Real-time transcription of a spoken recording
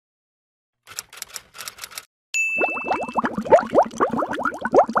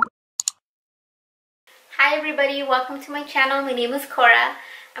everybody, welcome to my channel. My name is Cora.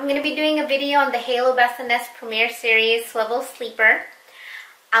 I'm going to be doing a video on the Halo Bassinest Premiere Series Swivel Sleeper.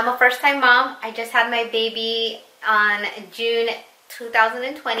 I'm a first-time mom. I just had my baby on June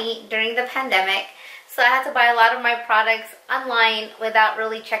 2020 during the pandemic, so I had to buy a lot of my products online without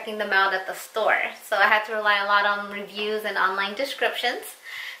really checking them out at the store. So I had to rely a lot on reviews and online descriptions.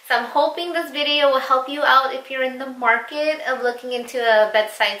 So I'm hoping this video will help you out if you're in the market of looking into a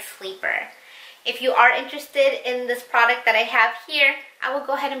bedside sleeper. If you are interested in this product that I have here, I will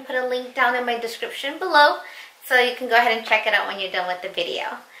go ahead and put a link down in my description below so you can go ahead and check it out when you're done with the video.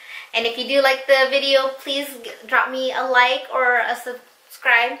 And if you do like the video, please drop me a like or a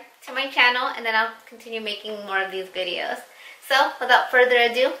subscribe to my channel, and then I'll continue making more of these videos. So without further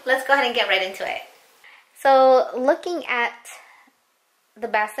ado, let's go ahead and get right into it. So looking at the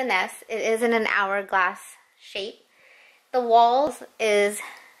Bassinest, it is in an hourglass shape. The walls is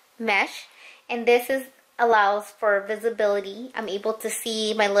mesh, and this allows for visibility. I'm able to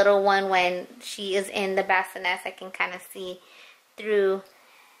see my little one when she is in the Bassinest. I can kind of see through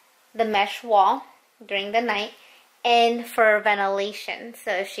the mesh wall during the night, and for ventilation.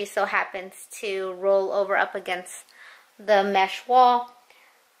 So if she so happens to roll over up against the mesh wall,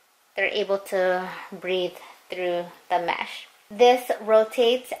 they're able to breathe through the mesh. This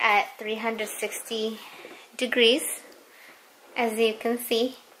rotates at 360 degrees, as you can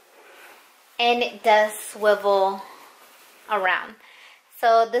see, and it does swivel around.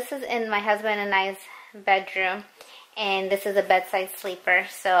 So this is in my husband and I's bedroom, and this is a bedside sleeper,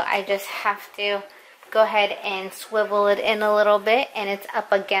 so I just have to go ahead and swivel it in a little bit, and it's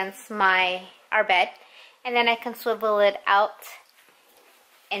up against our bed, and then I can swivel it out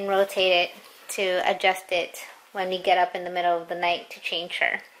and rotate it to adjust it when we get up in the middle of the night to change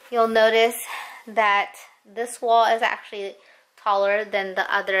her. You'll notice that this wall is actually taller than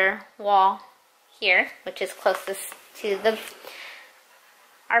the other wall here, which is closest to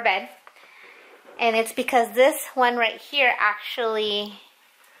our bed, and it's because this one right here actually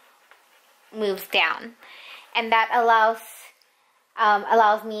moves down, and that allows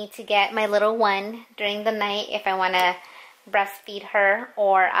me to get my little one during the night if I want to breastfeed her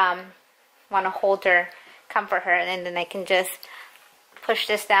or want to hold her, comfort her, and then I can just push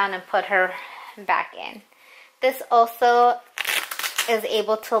this down and put her back in. This also is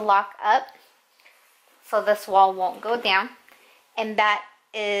able to lock up, so this wall won't go down, and that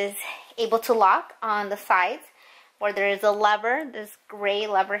is able to lock on the sides where there is a lever, this gray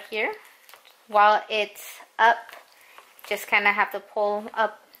lever here. While it's up, just kind of have to pull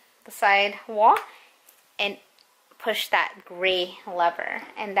up the side wall and push that gray lever,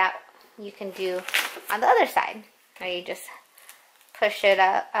 and that you can do on the other side. Now you just push it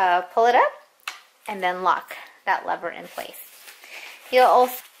up, pull it up, and then lock that lever in place. You'll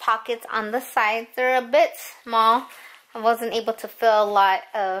also pockets on the sides. They're a bit small. I wasn't able to fill a lot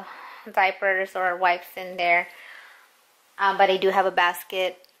of diapers or wipes in there, but I do have a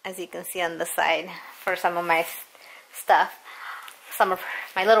basket, as you can see on the side, for some of my stuff, some of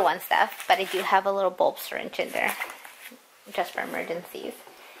my little one stuff, but I do have a little bulb syringe in there just for emergencies.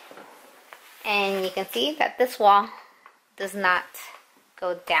 And you can see that this wall does not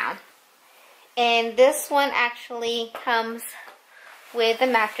go down. And this one actually comes with a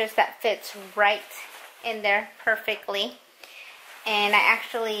mattress that fits right in there perfectly. And I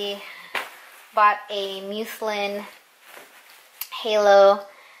actually bought a Muslin Halo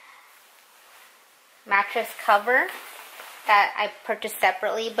mattress cover that I purchased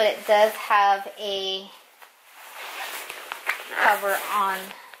separately, but it does have a cover on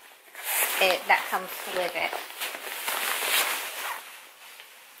it that comes with it,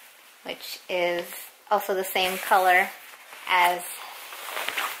 which is also the same color as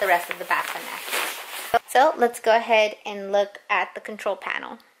the rest of the Bassinest. So let's go ahead and look at the control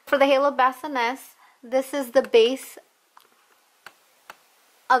panel. For the Halo Bassinest, this is the base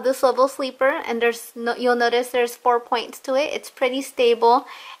of the swivel sleeper, and you'll notice there's 4 points to it. It's pretty stable,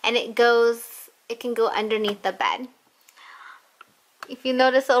 and it can go underneath the bed. If you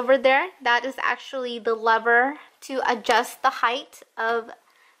notice over there, that is actually the lever to adjust the height of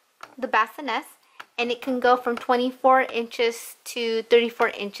the Bassinest, and it can go from 24 inches to 34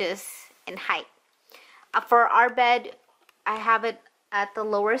 inches in height. For our bed, I have it at the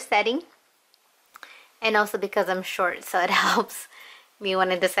lower setting, and also because I'm short, so it helps me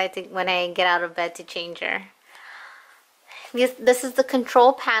when I decide to, when I get out of bed, to change her. This is the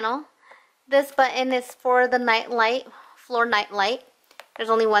control panel. This button is for the night light, floor night light. There's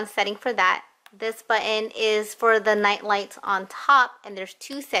only one setting for that. This button is for the night lights on top, and there's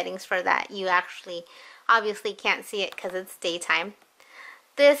 2 settings for that. You actually obviously can't see it because it's daytime.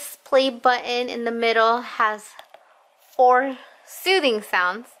 This play button in the middle has 4 soothing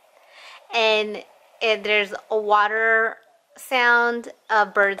sounds, and there's a water sound, a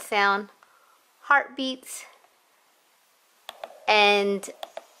bird sound, heartbeats, and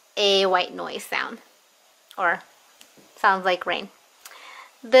a white noise sound, or sounds like rain.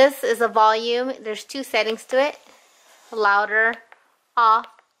 This is a volume. There's 2 settings to it, louder, off,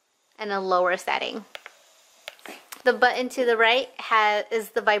 and a lower setting. The button to the right is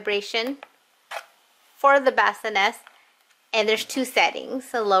the vibration for the Bassinest, and there's 2 settings,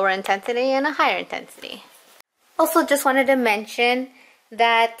 a lower intensity and a higher intensity. Also, just wanted to mention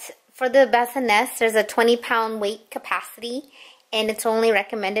that for the Bassinest, there's a 20-pound weight capacity, and it's only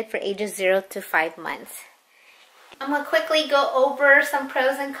recommended for ages 0 to 5 months. I'm going to quickly go over some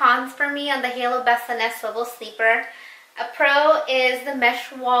pros and cons for me on the Halo Bassinest Swivel Sleeper. A pro is the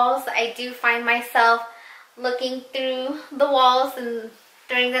mesh walls. I do find myself looking through the walls and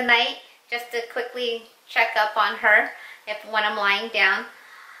during the night just to quickly check up on her when I'm lying down.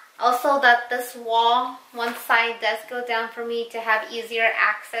 Also, that this wall, one side does go down for me to have easier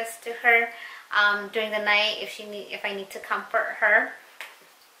access to her during the night if I need to comfort her.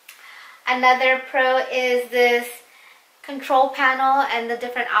 Another pro is this control panel and the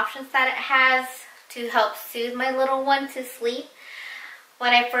different options that it has to help soothe my little one to sleep.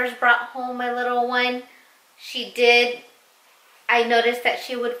 When I first brought home my little one, I noticed that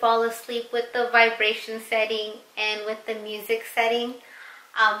she would fall asleep with the vibration setting and with the music setting.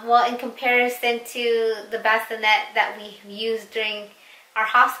 Well, in comparison to the bassinet that we used during our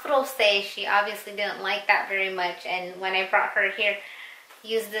hospital stay, she obviously didn't like that very much. And when I brought her here,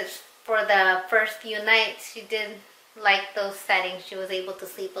 used this for the first few nights, she did like those settings. She was able to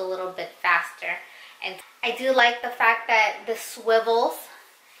sleep a little bit faster. And I do like the fact that the swivels,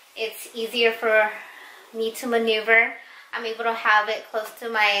 it's easier for me to maneuver. I'm able to have it close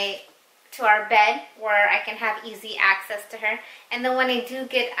to our bed where I can have easy access to her. And then when I do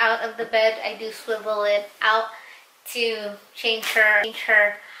get out of the bed, I do swivel it out to change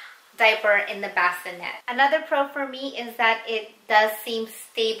her diaper in the bassinet. Another pro for me is that it does seem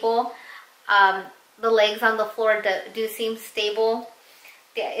stable. The legs on the floor do seem stable.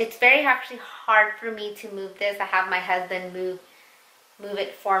 It's very actually hard for me to move this. I have my husband move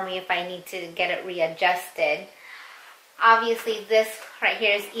it for me if I need to get it readjusted. Obviously, this right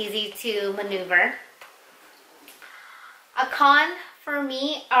here is easy to maneuver. A con for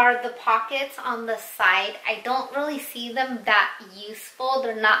me are the pockets on the side. I don't really see them that useful.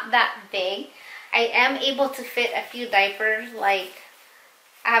 They're not that big. I am able to fit a few diapers. Like,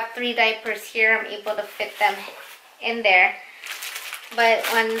 I have 3 diapers here. I'm able to fit them in there. But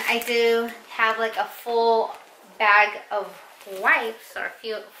when I do have like a full bag of wipes, or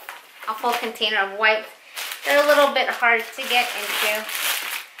a full container of wipes, they're a little bit hard to get into,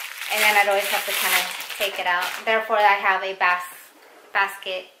 and then I'd always have to kind of take it out. Therefore, I have a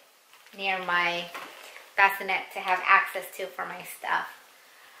basket near my bassinet to have access to for my stuff.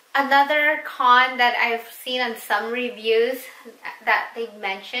 Another con that I've seen on some reviews that they've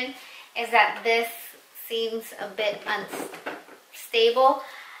mentioned is that this seems a bit unstable.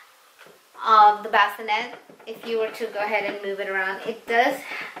 The bassinet, if you were to go ahead and move it around, it does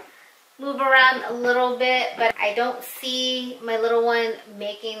move around a little bit, but I don't see my little one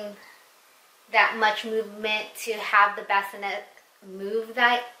making that much movement to have the bassinet move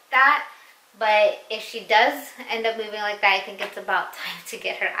that. But if she does end up moving like that, I think it's about time to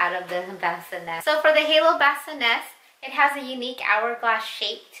get her out of the bassinet. So for the Halo Bassinest, it has a unique hourglass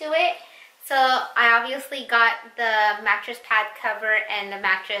shape to it. So I obviously got the mattress pad cover and the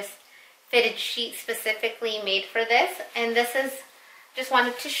mattress fitted sheet specifically made for this. And this is, just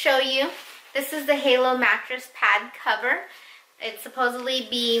wanted to show you, this is the Halo mattress pad cover. It's supposedly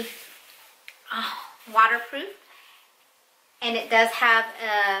be waterproof. And it does have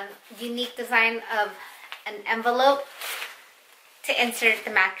a unique design of an envelope to insert the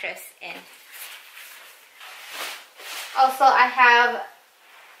mattress in. Also, I have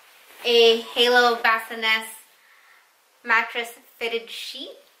a Halo Bassinest mattress fitted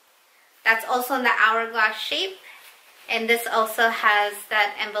sheet. That's also in the hourglass shape. And this also has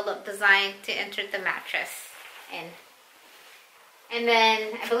that envelope design to insert the mattress in. And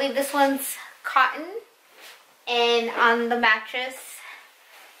then I believe this one's cotton. And on the mattress,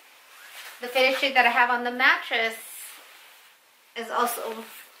 the fitted sheet that I have on the mattress is also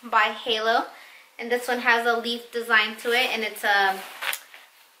by Halo. And this one has a leaf design to it, and it's a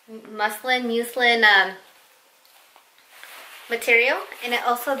muslin material. And it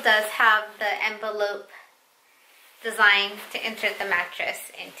also does have the envelope design to insert the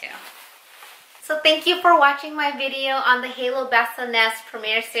mattress into. So thank you for watching my video on the Halo Bassinest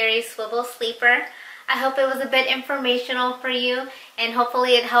Premier Series Swivel Sleeper. I hope it was a bit informational for you, and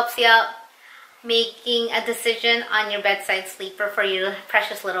hopefully it helps you out making a decision on your bedside sleeper for your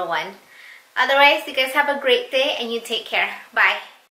precious little one. Otherwise, you guys have a great day and you take care. Bye.